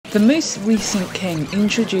The most recent king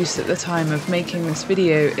introduced at the time of making this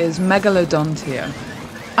video is Megalodontia.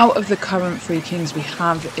 Out of the current 3 kings we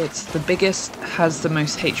have, it's the biggest, has the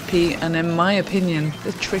most HP, and in my opinion,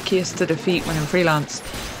 the trickiest to defeat when in Freelance.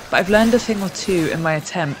 But I've learned a thing or two in my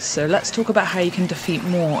attempts, so let's talk about how you can defeat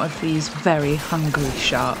more of these very hungry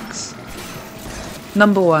sharks.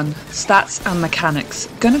 Number 1. Stats and mechanics.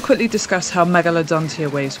 Gonna quickly discuss how Megalodontia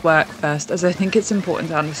waves work first, as I think it's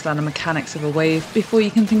important to understand the mechanics of a wave before you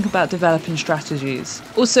can think about developing strategies.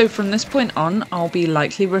 Also, from this point on, I'll be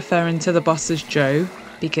likely referring to the boss as Joe,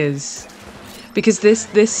 because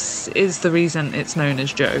this is the reason it's known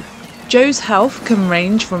as Joe. Joe's health can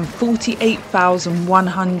range from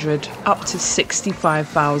 48,100 up to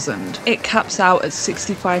 65,000. It caps out at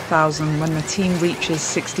 65,000 when the team reaches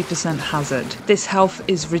 60% hazard. This health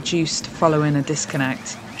is reduced following a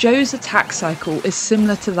disconnect. Joe's attack cycle is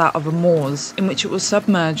similar to that of a Moore's, in which it will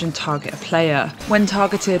submerge and target a player. When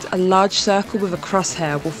targeted, a large circle with a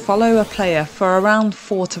crosshair will follow a player for around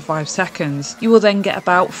 4 to 5 seconds. You will then get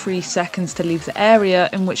about 3 seconds to leave the area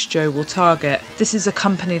in which Joe will target. This is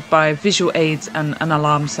accompanied by visual aids and an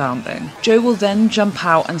alarm sounding. Joe will then jump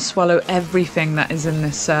out and swallow everything that is in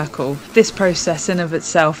this circle. This process in of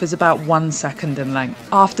itself is about 1 second in length.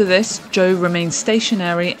 After this, Joe remains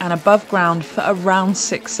stationary and above ground for around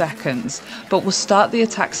 6 seconds, but will start the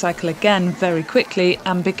attack cycle again very quickly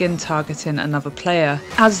and begin targeting another player.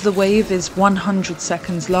 As the wave is 100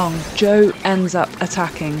 seconds long, Joe ends up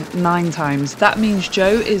attacking 9 times. That means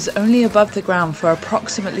Joe is only above the ground for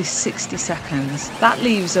approximately 60 seconds. That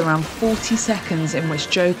leaves around 40 seconds in which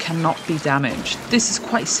Joe cannot be damaged. This is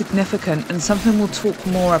quite significant and something we'll talk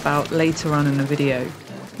more about later on in the video.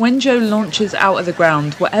 When Joe launches out of the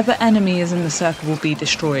ground, whatever enemy is in the circle will be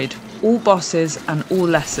destroyed. All bosses and all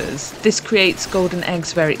lessers. This creates golden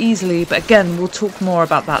eggs very easily, but again we'll talk more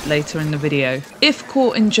about that later in the video. If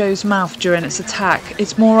caught in Joe's mouth during its attack,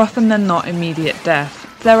 it's more often than not immediate death.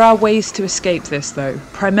 There are ways to escape this though,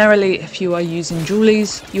 primarily if you are using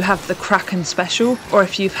dualies, you have the Kraken special, or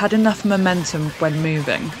if you've had enough momentum when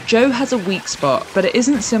moving. Joe has a weak spot, but it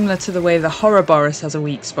isn't similar to the way the Ouroboros has a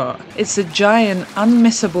weak spot. It's a giant,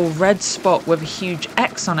 unmissable red spot with a huge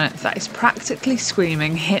X on it that is practically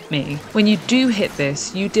screaming, "Hit me." When you do hit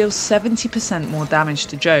this, you deal 70% more damage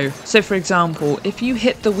to Joe. So for example, if you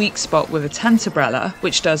hit the weak spot with a Tenterbrella,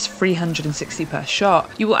 which does 360 per shot,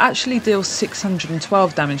 you will actually deal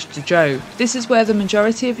 612 damage to Joe. This is where the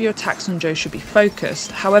majority of your attacks on Joe should be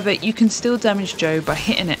focused. However, you can still damage Joe by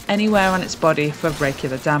hitting it anywhere on its body for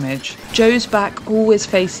regular damage. Joe's back always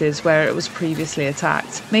faces where it was previously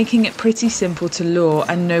attacked, making it pretty simple to lure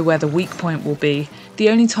and know where the weak point will be. The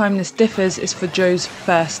only time this differs is for Joe's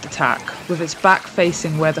first attack, with its back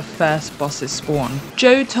facing where the first bosses spawn.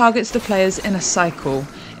 Joe targets the players in a cycle.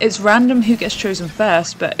 It's random who gets chosen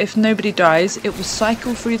first, but if nobody dies, it will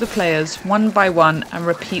cycle through the players one by one and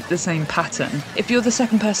repeat the same pattern. If you're the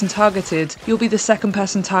second person targeted, you'll be the second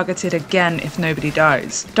person targeted again if nobody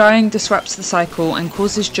dies. Dying disrupts the cycle and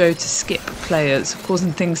causes Joe to skip players,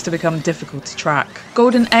 causing things to become difficult to track.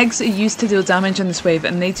 Golden eggs are used to deal damage in this wave,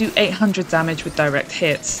 and they do 800 damage with direct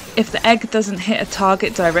hits. If the egg doesn't hit a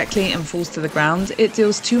target directly and falls to the ground, it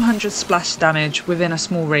deals 200 splash damage within a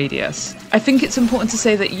small radius. I think it's important to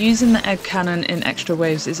say that using the egg cannon in Xtra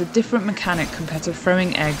Waves is a different mechanic compared to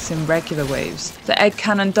throwing eggs in regular waves. The egg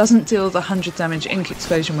cannon doesn't deal the 100 damage ink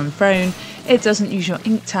explosion when thrown, it doesn't use your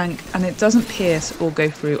ink tank, and it doesn't pierce or go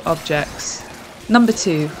through objects. Number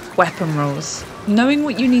 2. Weapon rolls. Knowing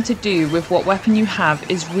what you need to do with what weapon you have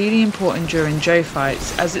is really important during Joe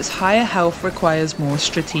fights, as its higher health requires more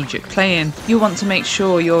strategic playing. You want to make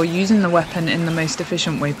sure you're using the weapon in the most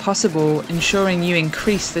efficient way possible, ensuring you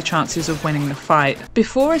increase the chances of winning the fight.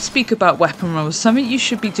 Before I speak about weapon rolls, something you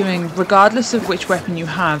should be doing regardless of which weapon you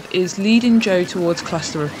have is leading Joe towards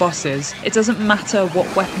cluster of bosses. It doesn't matter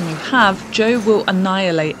what weapon you have, Joe will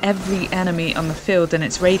annihilate every enemy on the field in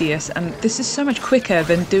its radius, and this is so much quicker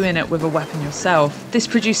than doing it with a weapon yourself. This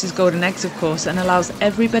produces golden eggs of course, and allows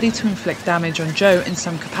everybody to inflict damage on Joe in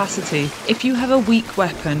some capacity. If you have a weak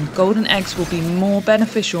weapon, golden eggs will be more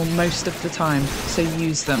beneficial most of the time, so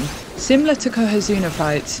use them. Similar to Kohazuna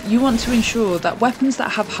fights, you want to ensure that weapons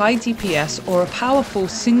that have high DPS or are powerful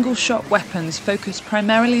single-shot weapons focus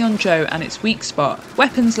primarily on Joe and its weak spot.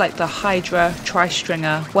 Weapons like the Hydra,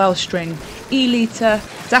 Tri-Stringer, Wellstring, E-Liter,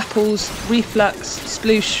 Dapples, Reflux,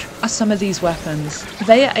 Sploosh, are some of these weapons.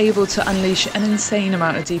 They are able to unleash an insane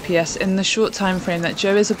amount of DPS in the short time frame that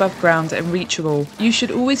Joe is above ground and reachable. You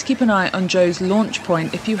should always keep an eye on Joe's launch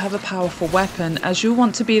point if you have a powerful weapon, as you'll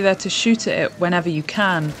want to be there to shoot at it whenever you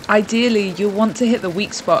can. Ideally, you'll want to hit the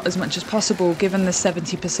weak spot as much as possible given the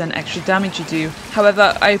 70% extra damage you do.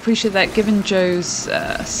 However, I appreciate that given Joe's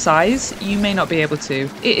size, you may not be able to.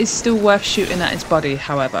 It is still worth shooting at his body,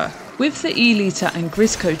 however. With the E-liter and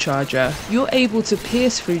GRIZZCO charger, you're able to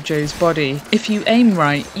pierce through Joe's body. If you aim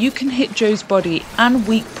right, you can hit Joe's body and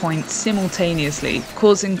weak point simultaneously,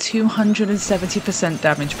 causing 270%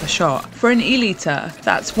 damage per shot. For an E-liter,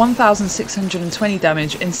 that's 1620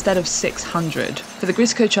 damage instead of 600. For the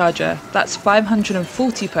GRIZZCO charger, that's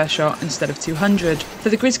 540 per shot instead of 200. For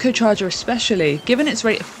the GRIZZCO charger especially, given its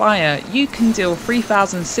rate of fire, you can deal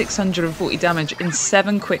 3640 damage in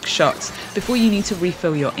 7 quick shots before you need to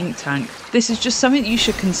refill your ink tank. This is just something you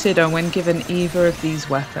should consider when given either of these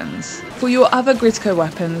weapons. For your other GRIZZCO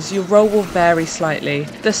weapons, your role will vary slightly.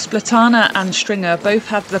 The Splatoon and Stringer both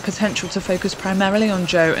have the potential to focus primarily on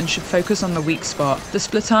Joe and should focus on the weak spot. The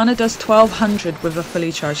Splatoon does 1200 with a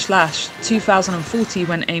fully charged slash, 2040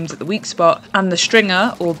 when aimed at the weak spot, and the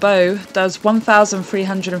Stringer, or bow, does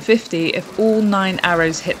 1350 if all 9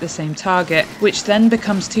 arrows hit the same target, which then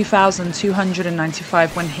becomes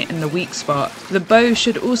 2295 when hitting the weak spot. The bow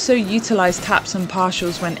should also utilize taps and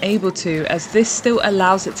partials when able to, as this still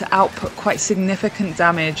allows it to output quite significant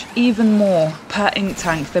damage, even more per ink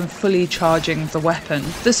tank than fully charging the weapon.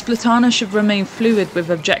 The Splatoon should remain fluid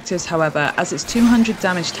with objectives however, as its 200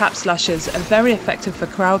 damage tap slashes are very effective for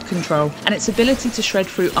crowd control, and its ability to shred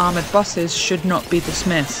through armoured bosses should not be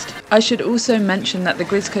dismissed. I should also mention that the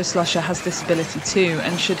GRIZZCO slasher has this ability too,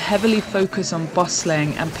 and should heavily focus on boss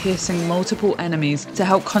slaying and piercing multiple enemies to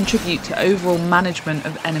help contribute to overall management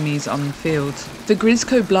of enemies on the field. The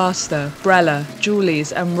GRIZZCO blaster, Brella,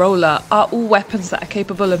 Julies and Roller are all weapons that are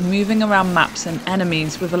capable of moving around maps and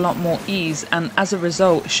enemies with a lot more ease, and as a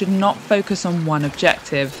result should not focus on one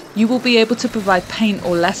objective. You will be able to provide paint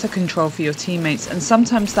or lesser control for your teammates, and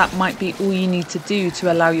sometimes that might be all you need to do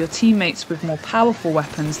to allow your teammates with more powerful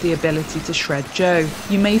weapons the ability to shred Joe.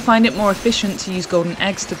 You may find it more efficient to use golden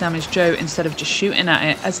eggs to damage Joe instead of just shooting at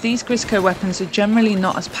it, as these GRIZZCO weapons are generally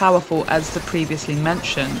not as powerful as the previously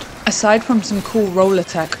mentioned. Aside from some cool roller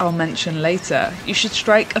tech I'll mention later, you should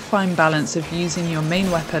strike a fine balance of using your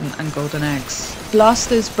main weapon and golden eggs.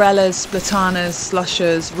 Blasters, Brellas, Splatooners,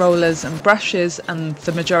 Slushers, Rollers and Brushes, and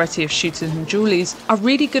the majority of shooters and dualies are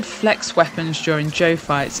really good flex weapons during Joe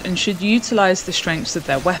fights and should utilise the strengths of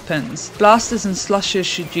their weapons. Blasters and Slushers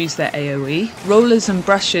should use their AoE, Rollers and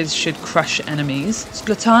Brushes should crush enemies,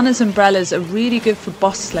 Splatooners and Brellas are really good for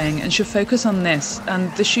boss slaying and should focus on this,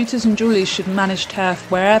 and the shooters and dualies should manage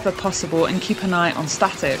turf wherever possible and keep an eye on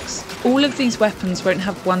statics. All of these weapons won't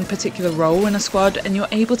have one particular role in a squad, and you're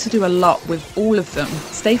able to do a lot with all of them.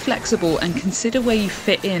 Stay flexible and consider where you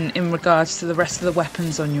fit in regards to the rest of the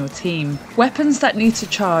weapons on your team. Weapons that need to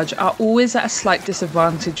charge are always at a slight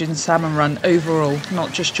disadvantage in Salmon Run overall,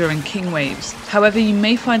 not just during King Waves. However, you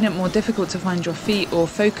may find it more difficult to find your feet or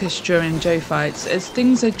focus during Joe fights, as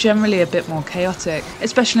things are generally a bit more chaotic,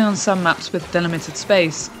 especially on some maps with delimited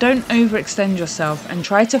space. Don't overextend yourself and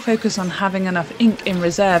try to focus on having enough ink in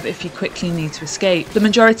reserve if you quickly need to escape. The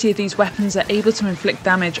majority of these weapons are able to inflict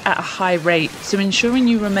damage at a high rate, so ensuring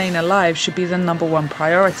you remain alive should be the #1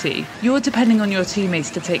 priority. You're depending on your teammates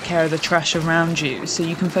to take care of the trash around you, so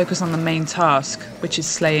you can focus on the main task, which is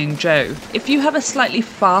slaying Joe. If you have a slightly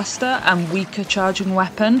faster and weaker charging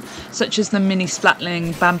weapon, such as the mini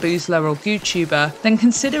Splatling, Bamboozler or Gootuber, then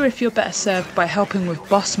consider if you're better served by helping with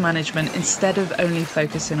boss management instead of only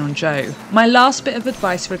focusing on Joe. My last bit of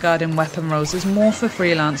advice regarding weapon rolls is more for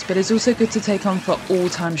freelance, but is also good to take on for all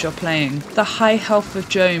times you're playing. The high health of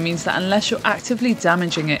Joe means that unless you're actively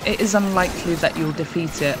damaging it, it is unlikely that you'll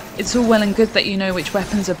defeat it. It's all well and good that you know which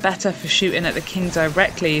weapons are better for shooting at the king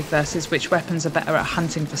directly versus which weapons are better at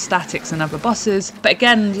hunting for statics and other bosses, but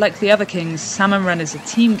again, like the other kings, Salmon Run is a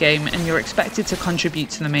team game and you're expected to contribute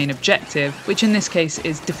to the main objective, which in this case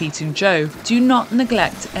is defeating Joe. Do not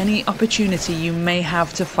neglect any opportunity you may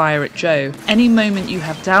have to fire at Joe. Any moment you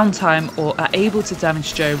have downtime or are able to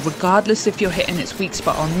damage Joe, regardless if you're hitting its weak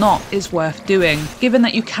spot or not, is worth doing. Given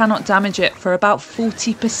that you cannot damage it for about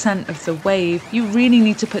 40% of the wave, you really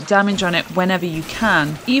need to put damage on it whenever you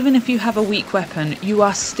can. Even if you have a weak weapon, you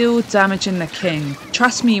are still damaging the king.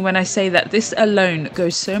 Trust me when I say that this alone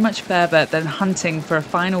goes so much further than hunting for a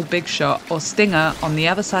final big shot or stinger on the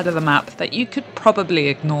other side of the map that you could probably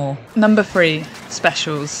ignore. Number 3,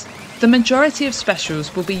 specials. The majority of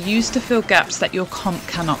specials will be used to fill gaps that your comp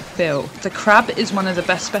cannot fill. The crab is one of the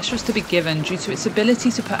best specials to be given due to its ability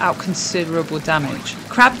to put out considerable damage.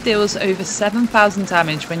 Crab deals over 7,000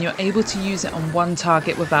 damage when you're able to use it on one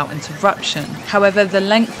target without interruption. However, the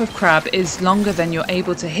length of crab is longer than you're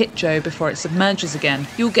able to hit Joe before it submerges again.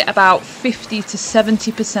 You'll get about 50 to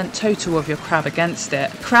 70% total of your crab against it.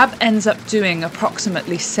 Crab ends up doing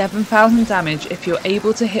approximately 7,000 damage if you're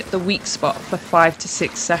able to hit the weak spot for 5 to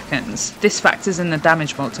 6 seconds. This factors in the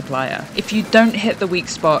damage multiplier. If you don't hit the weak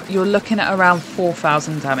spot, you're looking at around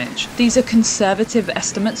 4,000 damage. These are conservative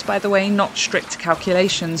estimates, by the way, not strict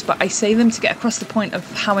calculations, but I say them to get across the point of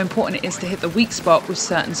how important it is to hit the weak spot with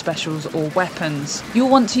certain specials or weapons. You'll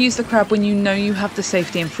want to use the crab when you know you have the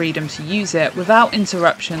safety and freedom to use it without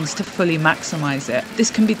interruptions to fully maximize it. This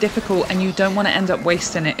can be difficult and you don't want to end up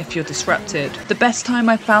wasting it if you're disrupted. The best time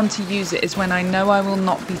I've found to use it is when I know I will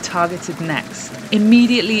not be targeted next.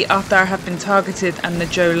 Immediately after I have been targeted and the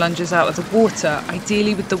Joe lunges out of the water,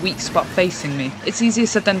 ideally with the weak spot facing me. It's easier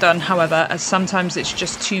said than done, however, as sometimes it's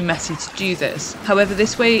just too messy to do this. However,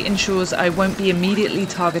 this way ensures I won't be immediately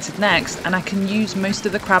targeted next and I can use most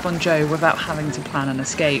of the crab on Joe without having to plan an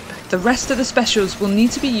escape. The rest of the specials will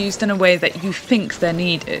need to be used in a way that you think they're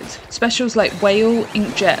needed. Specials like Whale,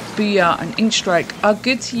 Inkjet, Booyah and Ink Strike are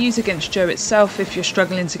good to use against Joe itself if you're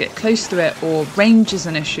struggling to get close to it or range is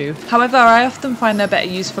an issue. However, I often find they're better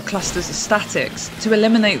used for clusters of statics to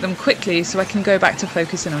eliminate them quickly so I can go back to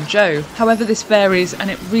focusing on Joe. However, this varies and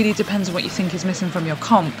it really depends on what you think is missing from your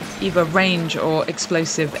comp, either range or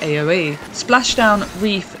explosive AoE. Splashdown,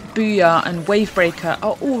 Reef, Booyah and Wavebreaker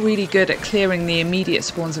are all really good at clearing the immediate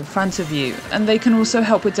spawns in front of you, and they can also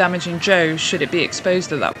help with damaging Joe should it be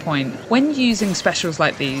exposed at that point. When using specials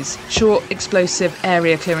like these, short, explosive,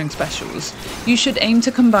 area clearing specials, you should aim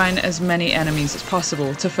to combine as many enemies as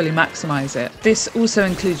possible to fully maximize it. This also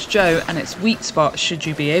includes Joe and its weak spot should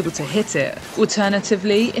you be able to hit it.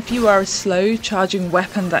 Alternatively, if you are a slow charging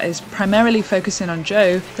weapon that is primarily focusing on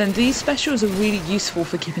Joe, then these specials are really useful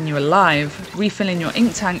for keeping you alive, refilling your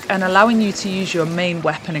ink tank and allowing you to use your main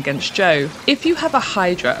weapon against Joe. If you have a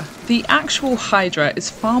Hydra, the actual Hydra is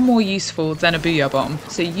far more useful than a Booyah bomb,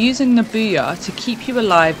 so using the Booyah to keep you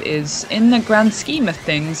alive is, in the grand scheme of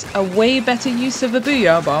things, a way better use of a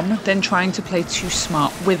Booyah bomb than trying to play too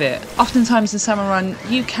smart with it. Oftentimes in Salmon Run,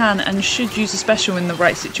 you can and should use a special in the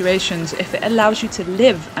right situations if it allows you to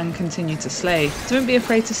live and continue to slay. Don't be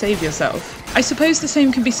afraid to save yourself. I suppose the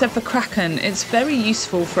same can be said for Kraken. It's very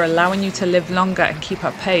useful for allowing you to live longer and keep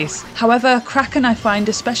up pace. However, Kraken I find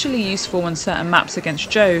especially useful on certain maps against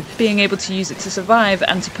Joe, being able to use it to survive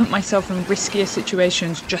and to put myself in riskier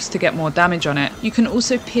situations just to get more damage on it. You can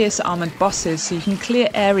also pierce armoured bosses so you can clear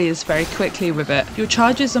areas very quickly with it. Your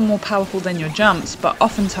charges are more powerful than your jumps, but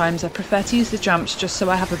oftentimes I prefer to use the jumps just so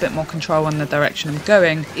I have a bit more control on the direction I'm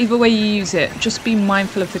going. Either way you use it, just be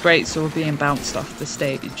mindful of the greats or being bounced off the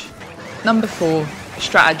stage. Number 4.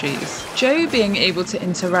 Strategies. Joe being able to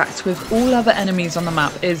interact with all other enemies on the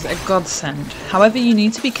map is a godsend. However, you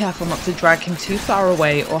need to be careful not to drag him too far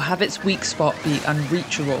away or have its weak spot be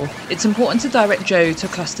unreachable. It's important to direct Joe to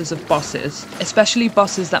clusters of bosses, especially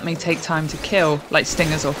bosses that may take time to kill, like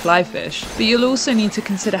stingers or flyfish, but you'll also need to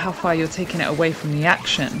consider how far you're taking it away from the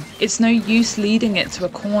action. It's no use leading it to a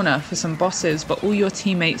corner for some bosses, but all your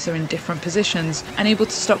teammates are in different positions and able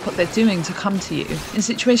to stop what they're doing to come to you. In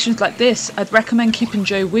situations like this, I'd recommend keeping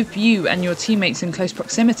Joe with you and your teammates in close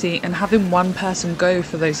proximity and having one person go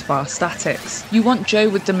for those fast statics. You want Joe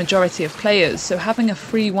with the majority of players, so having a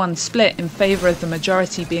 3-1 split in favour of the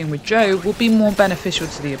majority being with Joe will be more beneficial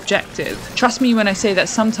to the objective. Trust me when I say that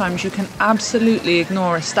sometimes you can absolutely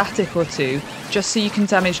ignore a static or two just so you can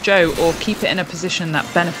damage Joe or keep it in a position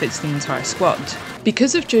that benefits the entire squad.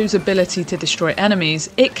 Because of Joe's ability to destroy enemies,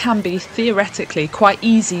 it can be, theoretically, quite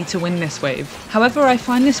easy to win this wave. However, I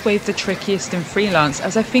find this wave the trickiest in Freelance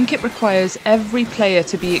as I think it requires every player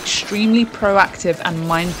to be extremely proactive and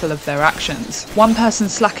mindful of their actions. One person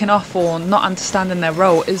slacking off or not understanding their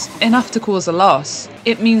role is enough to cause a loss.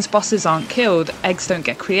 It means bosses aren't killed, eggs don't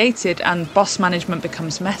get created, and boss management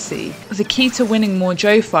becomes messy. The key to winning more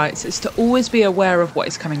Joe fights is to always be aware of what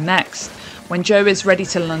is coming next. When Joe is ready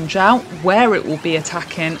to lunge out, where it will be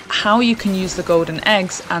attacking, how you can use the golden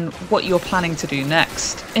eggs, and what you're planning to do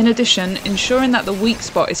next. In addition, ensuring that the weak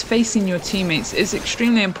spot is facing your teammates is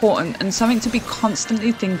extremely important and something to be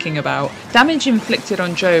constantly thinking about. Damage inflicted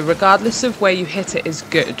on Joe, regardless of where you hit it, is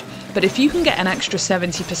good. But if you can get an extra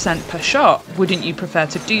 70% per shot, wouldn't you prefer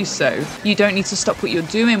to do so? You don't need to stop what you're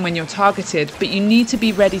doing when you're targeted, but you need to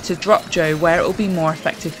be ready to drop Joe where it will be more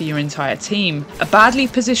effective for your entire team. A badly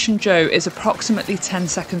positioned Joe is approximately 10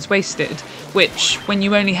 seconds wasted, which, when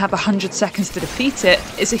you only have 100 seconds to defeat it,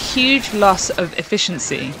 is a huge loss of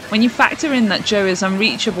efficiency. When you factor in that Joe is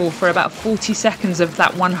unreachable for about 40 seconds of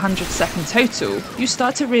that 100-second total, you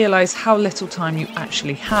start to realise how little time you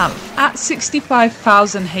actually have. At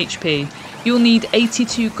 65,000 HP, you'll need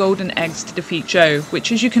 82 golden eggs to defeat Joe,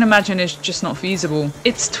 which as you can imagine is just not feasible.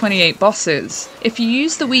 It's 28 bosses. If you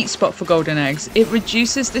use the weak spot for golden eggs, it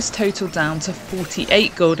reduces this total down to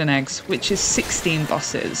 48 golden eggs, which is 16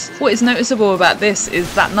 bosses. What is noticeable about this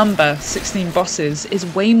is that number, 16 bosses,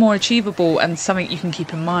 is way more achievable and something you can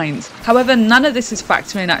keep in mind. However, none of this is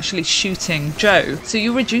factoring actually shooting Joe, so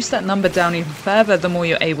you'll reduce that number down even further the more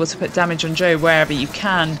you're able to put damage on Joe wherever you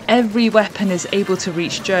can. Every weapon is able to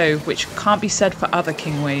reach Joe, which can't be said for other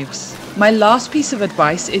King Waves. My last piece of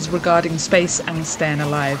advice is regarding space and staying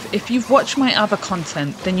alive. If you've watched my other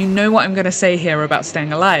content, then you know what I'm going to say here about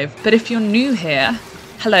staying alive. But if you're new here,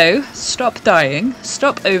 hello, stop dying,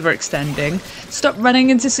 stop overextending, stop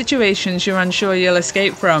running into situations you're unsure you'll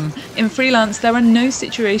escape from. In Freelance, there are no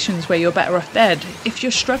situations where you're better off dead. If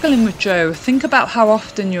you're struggling with Joe, think about how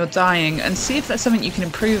often you're dying and see if that's something you can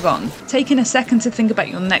improve on. Taking a second to think about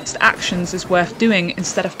your next actions is worth doing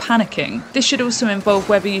instead of panicking. This should also involve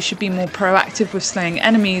whether you should be more proactive with slaying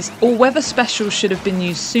enemies or whether specials should have been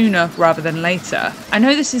used sooner rather than later. I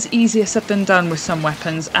know this is easier said than done with some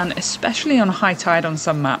weapons and especially on high tide on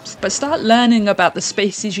some maps, but start learning about the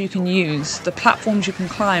spaces you can use, the platforms you can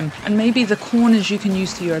climb, and maybe the corners you can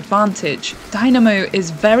use to your advantage. Dynamo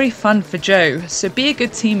is very fun for Joe, so be a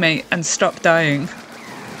good teammate and stop dying.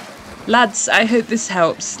 Lads, I hope this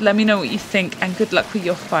helps. Let me know what you think and good luck with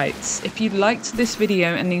your fights. If you liked this video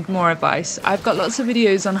and need more advice, I've got lots of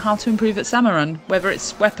videos on how to improve at Salmon Run, whether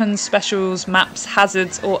it's weapons, specials, maps,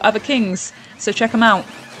 hazards or other kings, so check them out.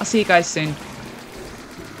 I'll see you guys soon.